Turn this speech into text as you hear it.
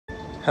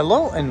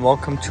Hello and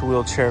welcome to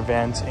Wheelchair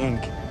Vans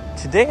Inc.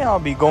 Today I'll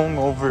be going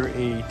over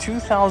a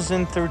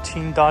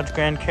 2013 Dodge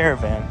Grand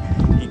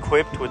Caravan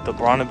equipped with the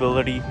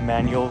BraunAbility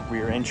manual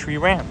rear entry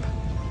ramp.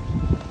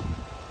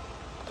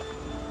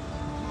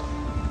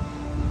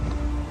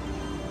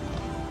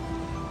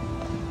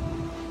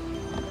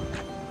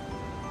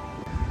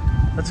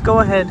 Let's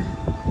go ahead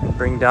and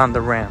bring down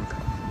the ramp.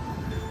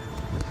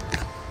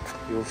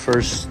 You'll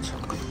first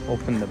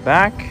open the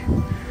back.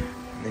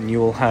 Then you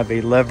will have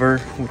a lever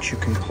which you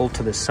can pull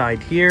to the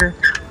side here,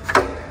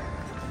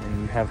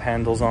 and you have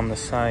handles on the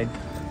side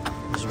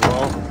as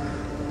well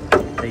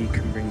that you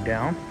can bring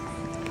down.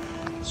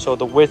 So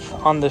the width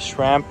on this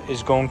ramp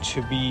is going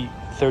to be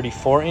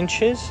 34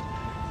 inches.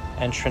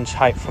 Entrance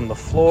height from the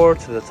floor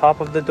to the top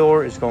of the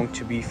door is going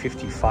to be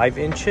 55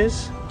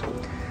 inches.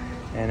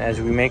 And as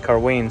we make our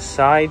way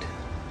inside,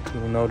 you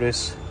will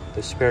notice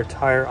the spare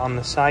tire on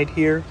the side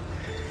here,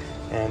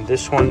 and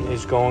this one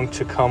is going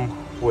to come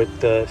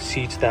with the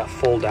seats that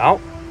fold out.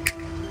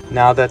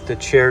 Now that the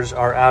chairs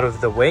are out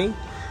of the way,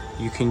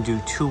 you can do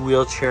 2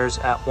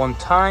 wheelchairs at one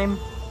time,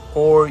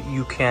 or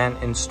you can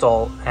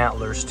install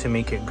antlers to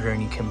make it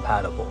gurney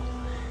compatible.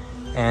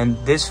 And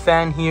this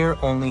van here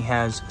only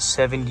has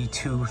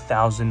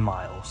 72,000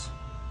 miles.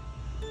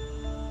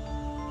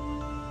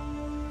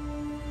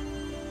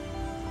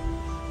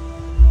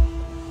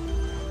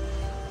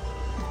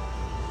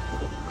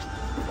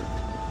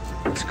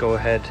 Let's go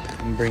ahead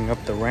and bring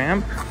up the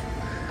ramp.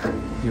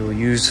 You'll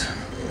use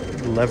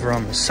the lever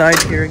on the side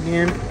here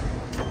again,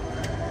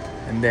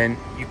 and then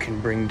you can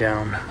bring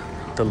down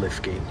the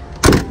lift gate.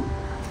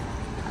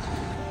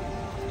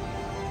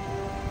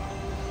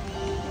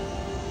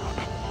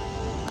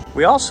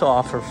 We also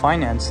offer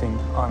financing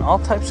on all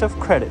types of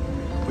credit.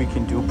 We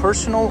can do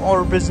personal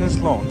or business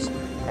loans,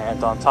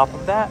 and on top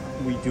of that,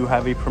 we do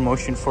have a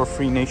promotion for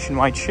free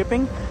nationwide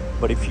shipping.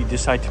 But if you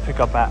decide to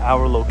pick up at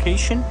our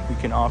location, we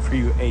can offer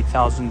you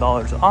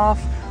 $1,000 off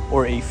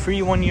or a free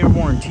 1-year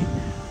warranty.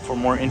 For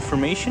more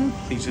information,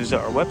 please visit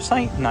our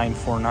website,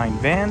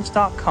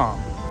 949vans.com.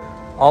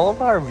 All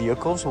of our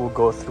vehicles will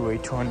go through a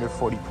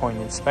 240-point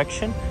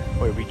inspection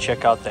where we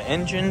check out the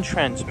engine,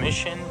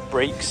 transmission,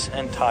 brakes,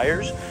 and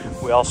tires.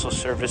 We also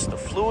service the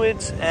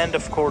fluids and,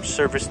 of course,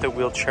 service the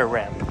wheelchair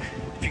ramp.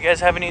 If you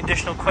guys have any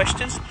additional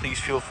questions, please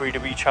feel free to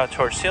reach out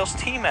to our sales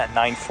team at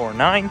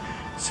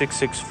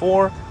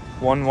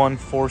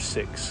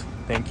 949-664-1146.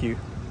 Thank you.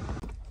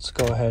 Let's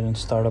go ahead and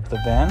start up the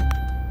van.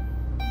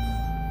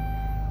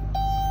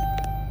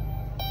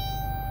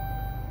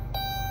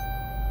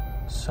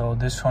 So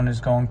this one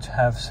is going to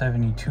have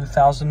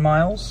 72,000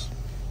 miles.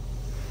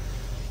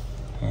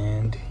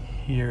 And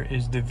here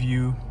is the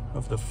view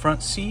of the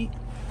front seat.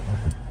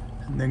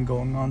 And then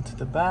going on to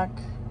the back.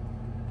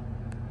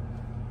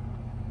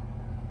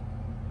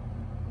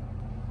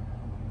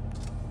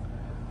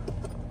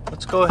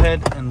 Let's go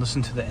ahead and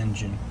listen to the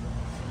engine.